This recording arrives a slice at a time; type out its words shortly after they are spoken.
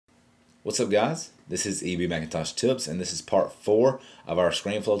What's up, guys? This is macintoshtipz, and this is part 4 of our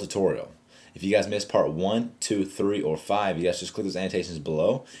ScreenFlow tutorial. If you guys missed part 1, 2, 3, or 5, you guys just click those annotations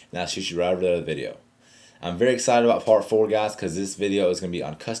below, and that'll shoot you right over to the video. I'm very excited about part 4, guys, because this video is going to be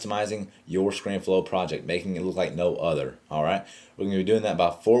on customizing your ScreenFlow project, making it look like no other. Alright? We're going to be doing that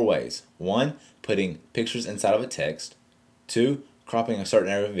by 4 ways. 1, putting pictures inside of a text. 2, cropping a certain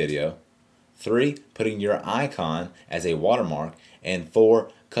area of a video. 3, putting your icon as a watermark. And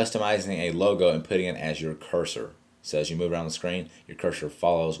 4, customizing a logo and putting it as your cursor. So as you move around the screen, your cursor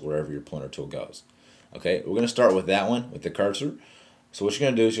follows wherever your pointer tool goes. Okay, we're going to start with that one, with the cursor. So what you're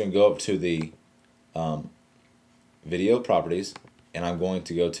going to do is you're going to go up to the video properties, and I'm going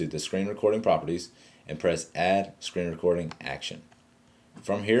to go to the screen recording properties and press add screen recording action.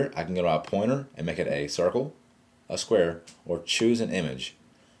 From here, I can go to my pointer and make it a circle, a square, or choose an image.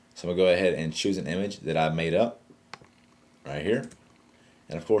 So I'm going to go ahead and choose an image that I've made up right here.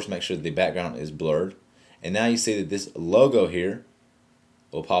 And of course, make sure that the background is blurred. And now you see that this logo here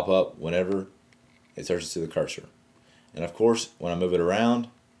will pop up whenever it searches to the cursor. And of course, when I move it around,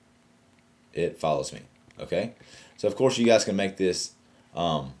 it follows me. Okay? So of course, you guys can make this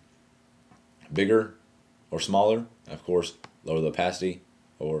bigger or smaller. And of course, lower the opacity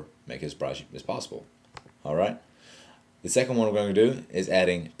or make it as bright as possible. Alright? The second one we're going to do is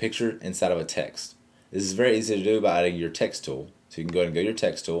adding picture inside of a text. This is very easy to do by adding your text tool. So you can go ahead and go to your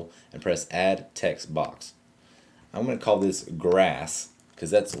text tool and press add text box. I'm going to call this grass because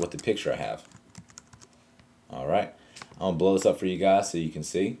that's what the picture I have. Alright, I'm going to blow this up for you guys so you can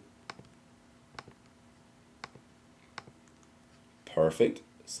see. Perfect.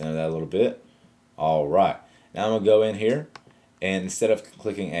 Center that a little bit. Alright, now I'm going to go in here, and instead of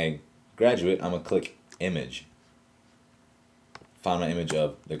clicking a graduate, I'm going to click image. Find my image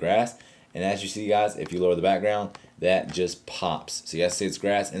of the grass. And as you see, guys, if you lower the background, that just pops. So you guys see it's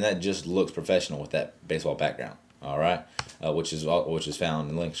grass, and that just looks professional with that baseball background. All right, which is found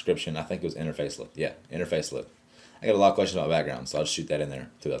in the link description. I think it was interface lift. Yeah, interface lift. I got a lot of questions about background, so I'll just shoot that in there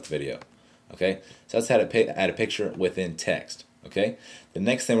throughout the video. Okay, so that's how to add a picture within text. Okay, the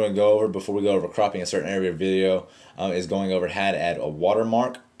next thing we're going to go over before we go over cropping a certain area of your video is going over how to add a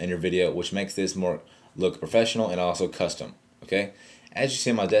watermark in your video, which makes this more look professional and also custom. Okay. As you see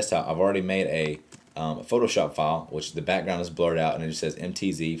on my desktop, I've already made a Photoshop file, which the background is blurred out, and it just says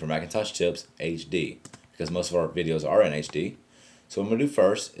MTZ for macintoshtipz HD, because most of our videos are in HD. So what I'm going to do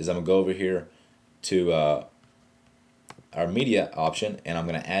first is I'm going to go over here to our media option, and I'm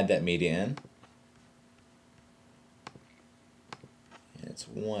going to add that media in. It's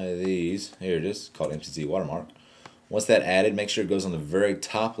one of these. Here it is, called MTZ watermark. Once that's added, make sure it goes on the very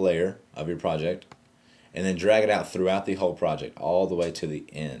top layer of your project, and then drag it out throughout the whole project all the way to the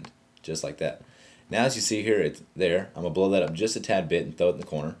end, just like that. Now as you see here, it's there. I'm going to blow that up just a tad bit and throw it in the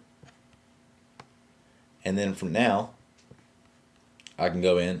corner. And then from now, I can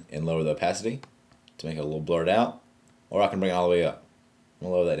go in and lower the opacity to make it a little blurred out, or I can bring it all the way up. I'm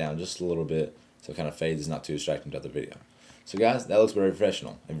going to lower that down just a little bit so it kind of fades, it's not too distracting to the video. So guys, that looks very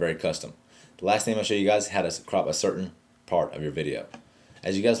professional and very custom. The last thing I'm going to show you guys is how to crop a certain part of your video.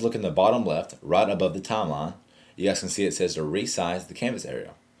 As you guys look in the bottom left, right above the timeline, you guys can see it says to resize the canvas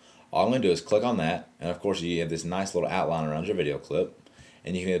area. All I'm going to do is click on that, and of course you have this nice little outline around your video clip,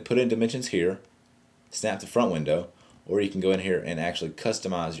 and you can put in dimensions here, snap the front window, or you can go in here and actually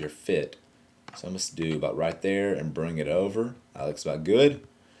customize your fit. So I'm going to do about right there and bring it over. That looks about good.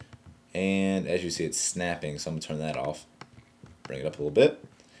 And as you see, it's snapping, so I'm going to turn that off, bring it up a little bit,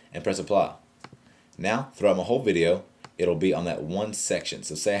 and press apply. Now, throughout my whole video, it'll be on that one section.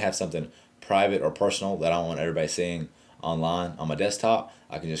 So say I have something private or personal that I don't want everybody seeing online on my desktop,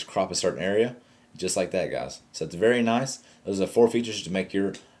 I can just crop a certain area, just like that, guys. So it's very nice. Those are 4 features to make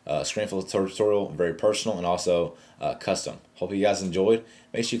your ScreenFlow tutorial very personal and also custom. Hope you guys enjoyed.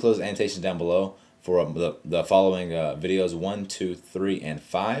 Make sure you close the annotations down below for the following videos 1, 2, 3, and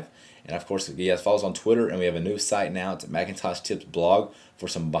 5. And of course, you guys follow us on Twitter, and we have a new site now. It's macintoshtipz blog for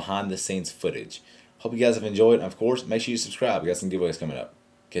some behind-the-scenes footage. Hope you guys have enjoyed, and of course, make sure you subscribe. We got some giveaways coming up.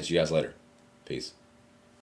 Catch you guys later. Peace.